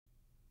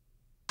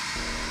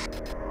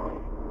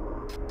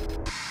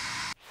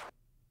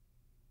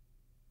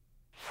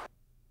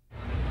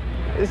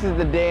This is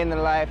the day in the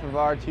life of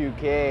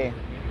R2K.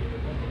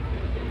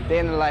 Day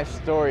in the life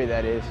story,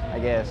 that is, I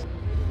guess.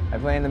 I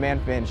play in the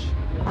man Finch.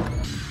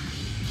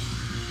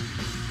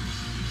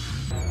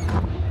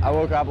 I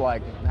woke up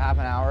like half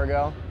an hour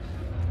ago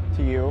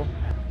to you.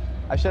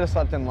 I should have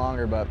slept in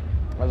longer, but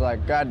I was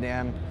like, God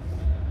damn,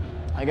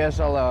 I guess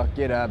I'll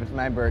get up. It's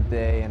my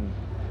birthday and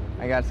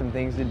I got some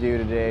things to do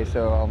today,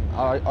 so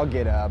I'll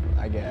get up,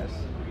 I guess.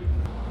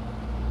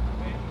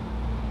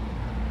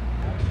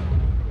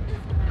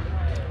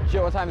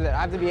 Shit, what time is it?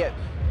 I have to be at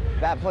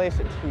that place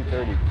at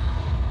 2:30.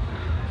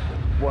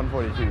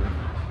 1:42.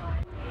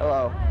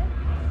 Hello.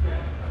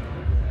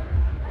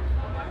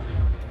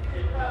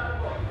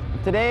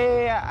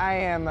 Today I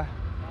am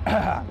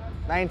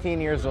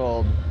 19 years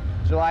old,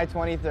 July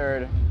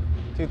 23rd,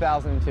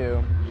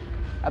 2002,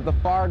 at the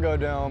Fargo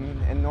Dome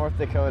in North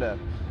Dakota.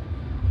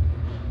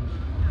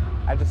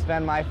 I have to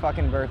spend my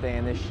fucking birthday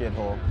in this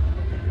shithole.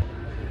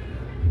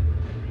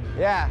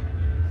 Yeah.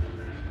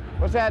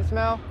 What's that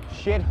smell?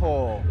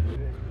 Shithole.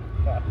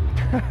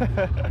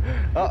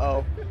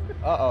 Uh-oh.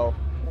 Uh-oh.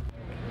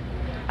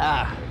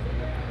 Ah.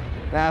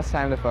 Now it's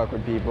time to fuck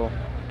with people.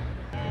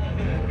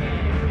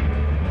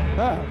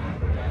 Oh.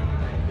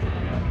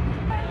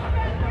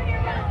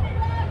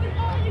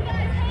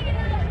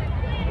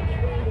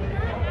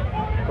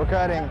 We're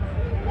cutting.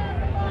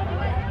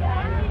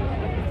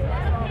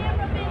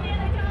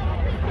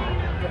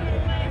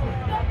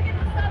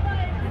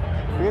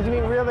 We get to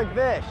meet real big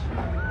fish.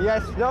 You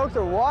guys stoked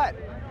or what?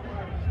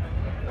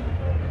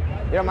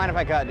 You don't mind if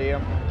I cut, do you?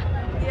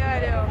 Yeah, I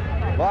do.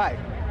 Why?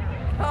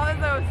 Oh,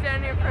 so I'm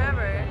standing here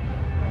forever.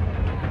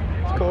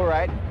 It's cool,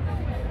 right?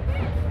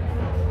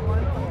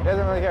 He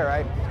doesn't really care,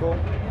 right? It's cool.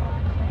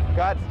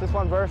 Cuts, just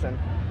one person.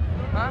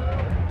 Huh?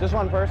 Just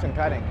one person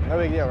cutting. No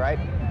big deal, right?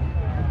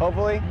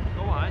 Hopefully.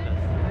 Go behind us.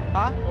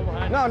 Huh? Go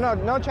behind us.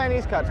 No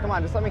Chinese cuts. Come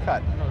on, just let me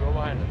cut. No, go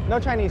behind us. No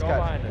Chinese go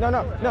cuts.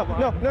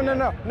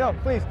 No,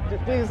 please.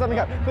 Please just let me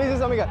cut. Please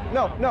just let me cut.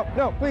 No,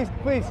 please.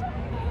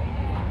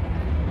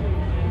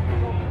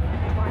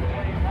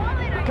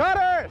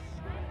 Cutters!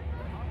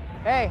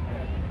 Hey,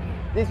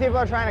 these people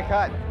are trying to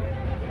cut.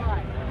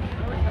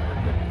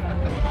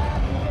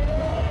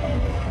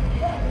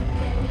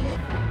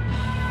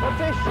 What's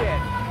this shit?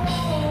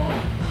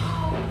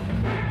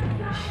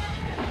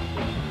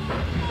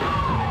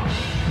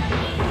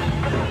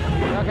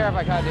 You don't care if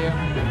I cut, do you?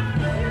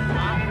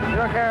 You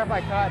don't care if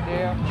I cut, do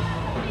you?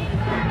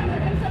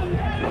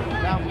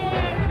 No?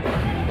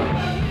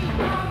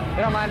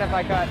 You don't mind if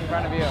I cut in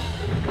front of you?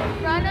 In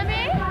front of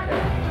me?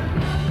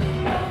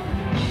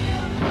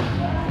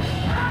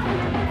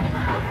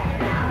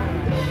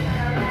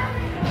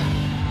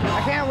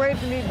 I can't wait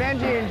to meet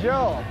Benji and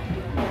Joel.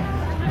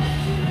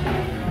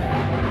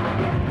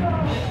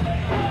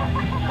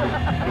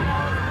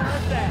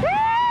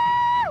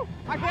 Woo!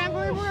 I can't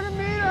believe we're gonna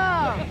meet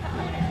them!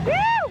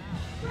 Woo!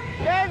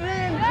 Benji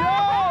and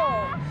Joel!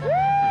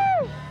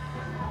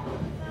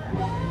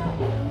 Woo!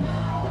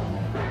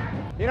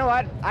 You know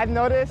what? I've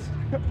noticed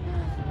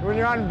when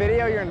you're on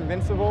video, you're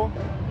invincible.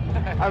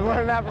 I've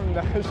learned that from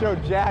the show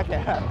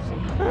Jackass.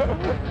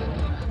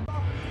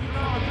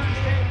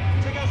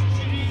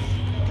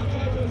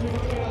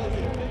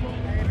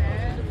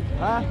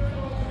 Huh?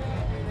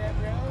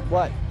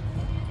 What?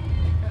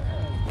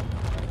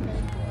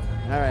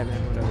 All right,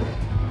 man, whatever.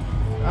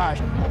 All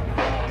right.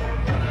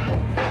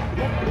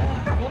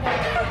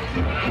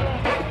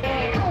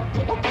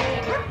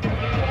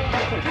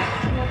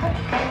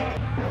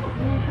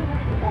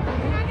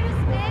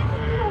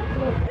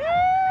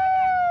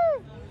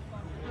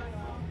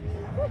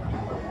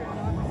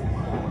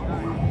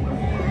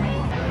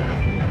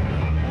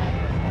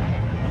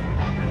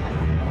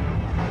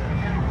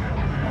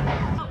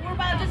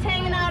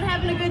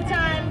 A good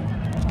time.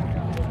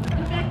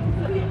 In fact,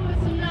 some people with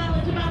some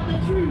knowledge about the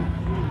truth.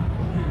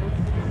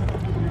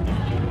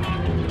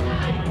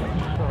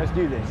 Let's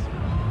do this.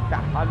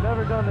 Yeah. I've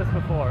never done this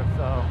before,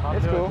 so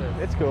It's cool.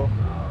 It's cool.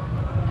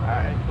 All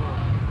right.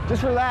 Cool.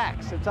 Just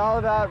relax. It's all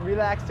about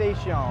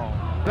relaxation.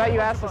 I bet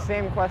you ask the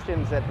same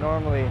questions that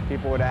normally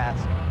people would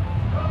ask.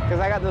 Because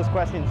I got those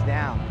questions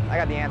down. I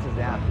got the answers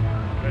down.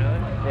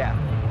 Really? Yeah.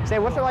 Say,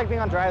 what's it like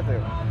being on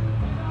drive-thru?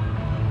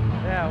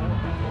 Yeah.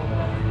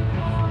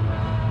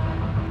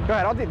 Go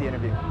ahead, I'll do the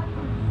interview.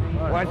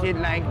 What's it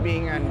like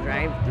being on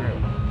drive-thru?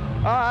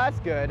 Oh, that's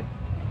good.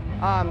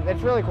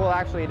 It's really cool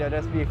actually to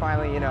just be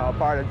finally, you know, a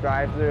part of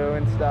drive-thru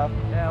and stuff.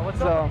 Yeah, what's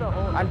up with the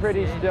whole I'm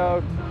pretty MCA?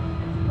 stoked.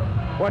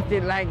 What's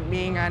it like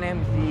being on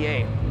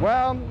MCA?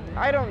 Well,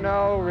 I don't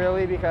know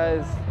really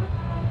because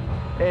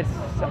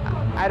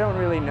I don't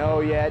really know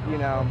yet, you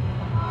know.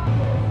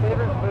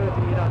 Favorite food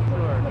to eat on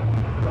tour?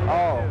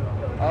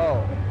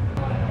 Oh.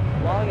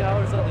 Long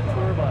hours on the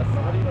tour bus.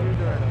 What do you do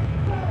during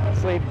them?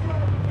 Sleep.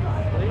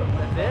 Sleep?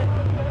 That's it?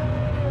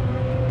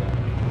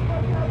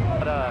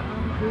 But I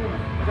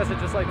guess I'd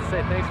just like to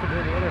say thanks for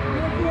doing the interview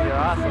with me. You're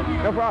awesome.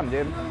 No problem,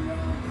 dude.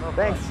 No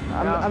Thanks.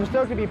 problem. I'm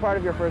stoked to be part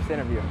of your first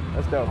interview.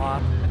 That's dope.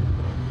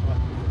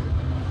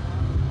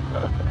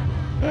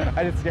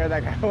 I just scared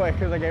that guy away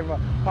because I gave him a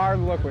hard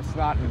look with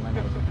snot in my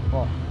nose.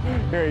 Well,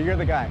 here, you're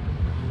the guy.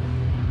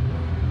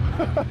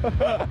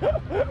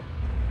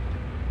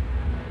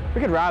 We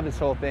could rob this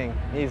whole thing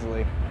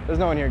easily. There's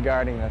no one here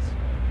guarding this.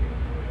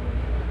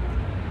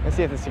 Let's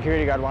see if the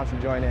security guard wants to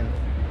join in.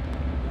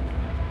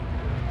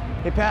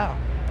 Hey pal,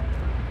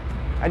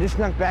 I just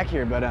snuck back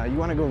here, but you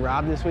want to go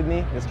rob this with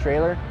me, this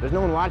trailer? There's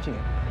no one watching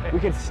it. We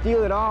could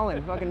steal it all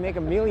and fucking make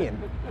 $1 million.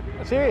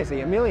 Seriously,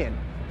 $1 million.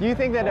 Do you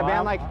think that a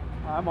band like...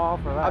 I'm all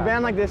for that. A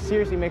band like this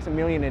seriously makes $1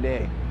 million a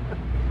day?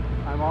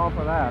 I'm all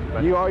for that.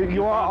 But you are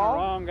all? the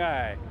wrong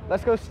guy.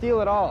 Let's go steal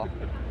it all.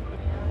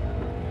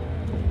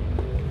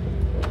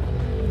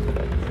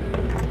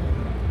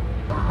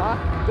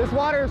 Huh? This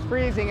water is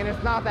freezing and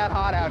it's not that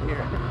hot out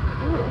here.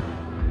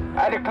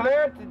 I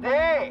declare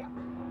today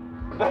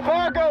the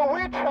Fargo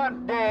Witch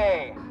Hunt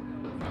Day.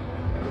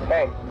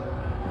 Hey,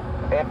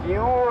 if you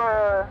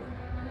were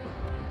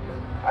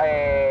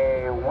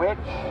a witch,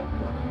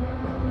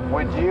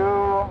 would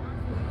you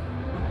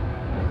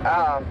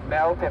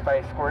melt if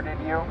I squirted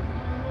you?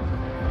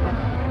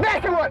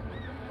 Next one!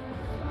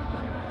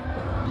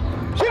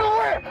 She's a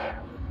witch!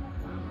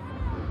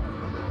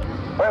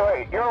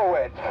 Wait, you're a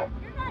witch.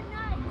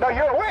 No,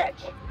 you're a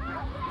witch!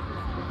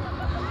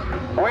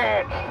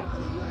 Witch!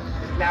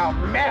 Now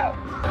melt!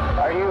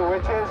 Are you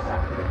witches?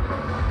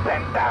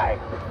 Then die!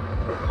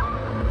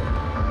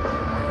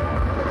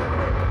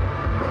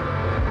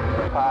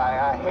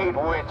 I hate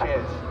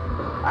witches.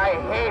 I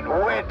hate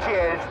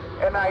witches,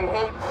 and I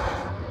hate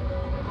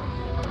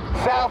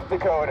South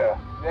Dakota.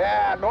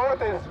 Yeah,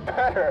 North is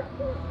better.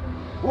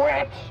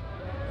 Witch!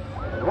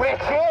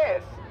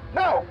 Witches!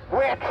 No,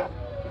 witch!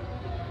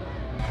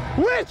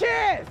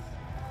 Witches!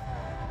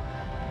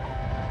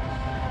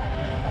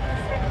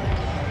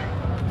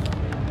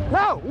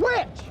 No,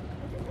 witch!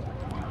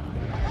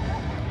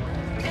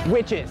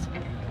 Witches.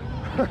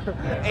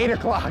 8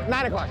 o'clock,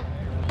 9 o'clock.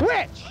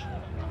 Witch!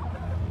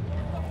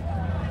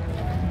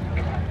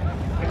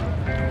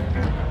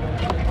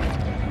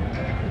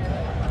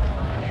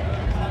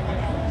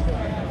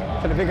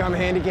 Gonna pick on the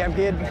handicap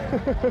kid?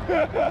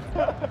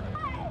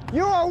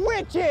 You're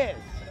witches!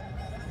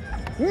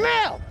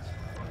 Melt!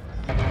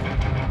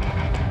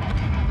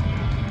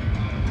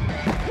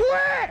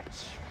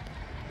 Witch!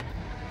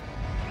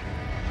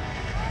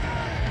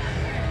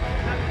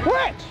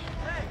 Witch!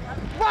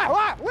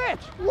 What?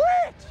 Witch!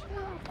 Witch!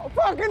 A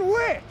fucking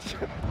witch!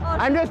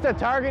 I'm just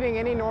targeting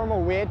any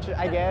normal witch,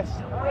 I guess.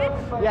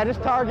 Witch? Yeah,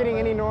 just targeting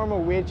any normal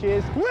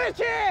witches.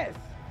 Witches!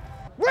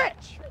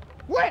 Witch!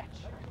 Witch!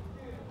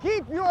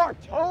 Keep your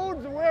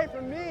toads away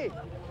from me!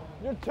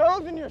 Your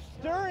toads and your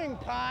stirring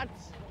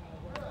pots!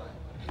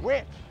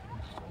 Witch!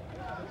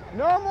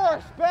 No more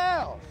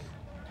spells!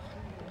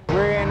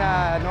 We're in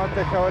North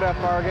Dakota,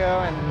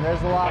 Fargo, and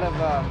there's a lot of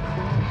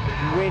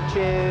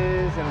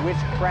witches and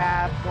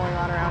witchcraft going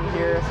on around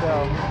here,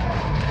 so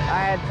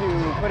I had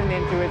to put an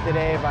end to it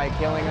today by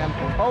killing them.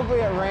 Hopefully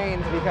it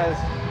rains because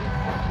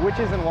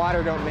witches and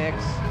water don't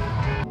mix.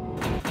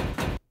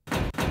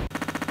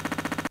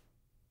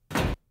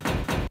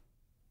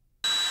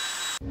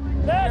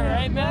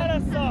 Hey man, I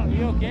saw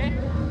you. Okay?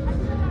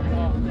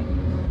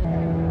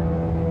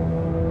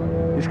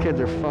 These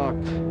kids are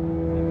fucked.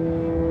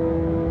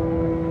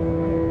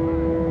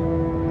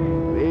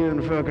 They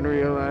even fucking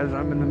realize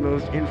I'm in the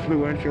most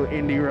influential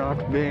indie rock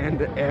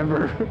band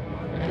ever.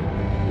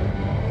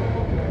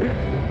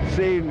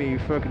 Save me, you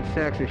fucking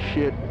sacks of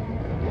shit.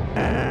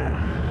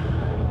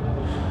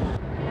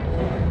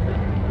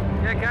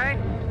 You okay?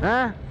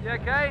 Huh? You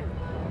okay?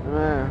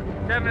 Uh,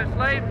 7 minutes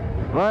sleep?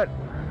 what?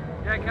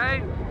 You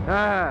okay?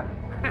 Ah.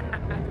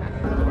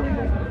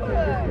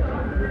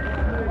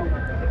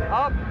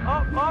 Up,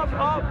 up, up,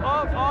 up,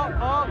 up, up,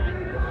 up.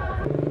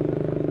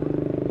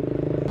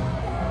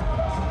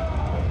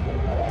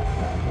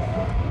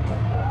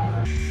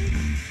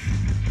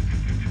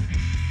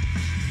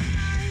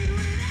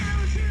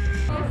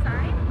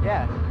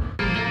 Yeah.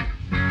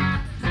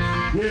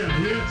 Yeah,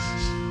 yes.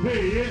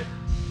 Hey, yeah.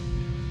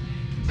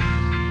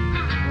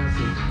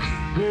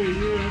 Hey,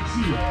 yeah,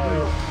 see.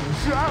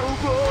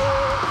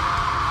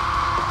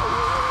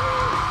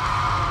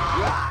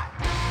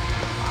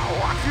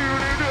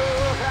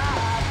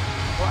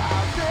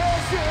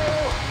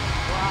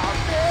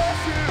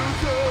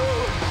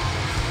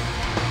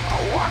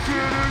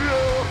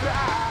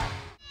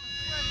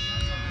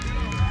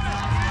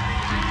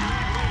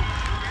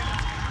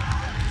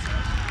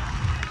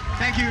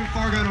 Thank you,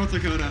 Fargo, North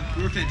Dakota.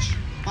 We're Finch.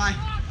 Bye.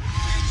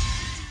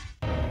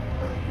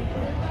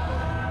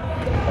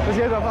 Let's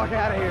get the fuck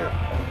out of here.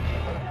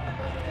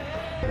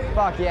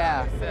 Fuck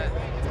yeah.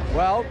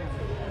 Well,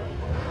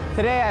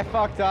 today I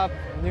fucked up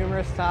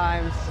numerous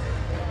times.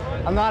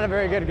 I'm not a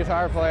very good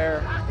guitar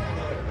player.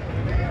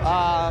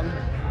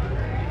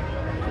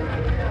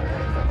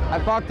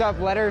 I fucked up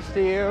Letters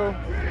to You,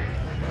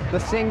 the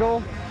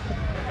single,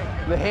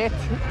 the hit.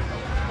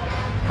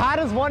 How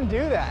does one do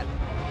that?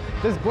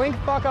 Does Blink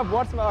fuck up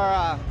what's,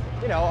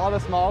 you know, all the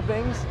small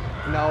things?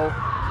 No,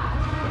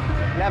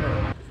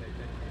 never.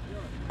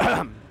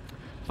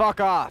 Fuck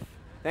off.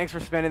 Thanks for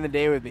spending the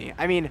day with me.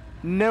 I mean,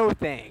 no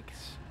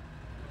thanks.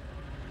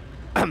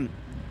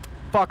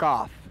 Fuck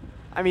off.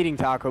 I'm eating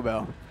Taco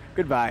Bell.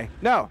 Goodbye.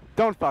 No,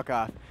 don't fuck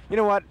off. You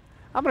know what?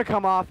 I'm gonna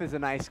come off as a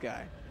nice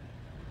guy.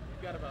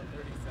 You've got about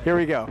 30 seconds. Here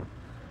we go.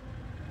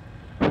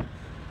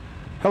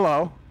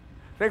 Hello.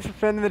 Thanks for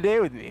spending the day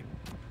with me.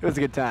 It was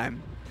a good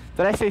time.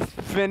 Did I say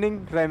spending?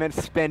 Because I meant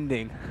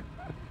spending.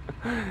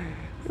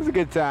 It was a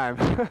good time.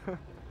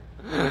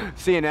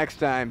 See you next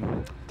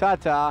time.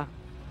 Ta-ta.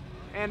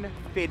 And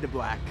fade to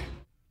black.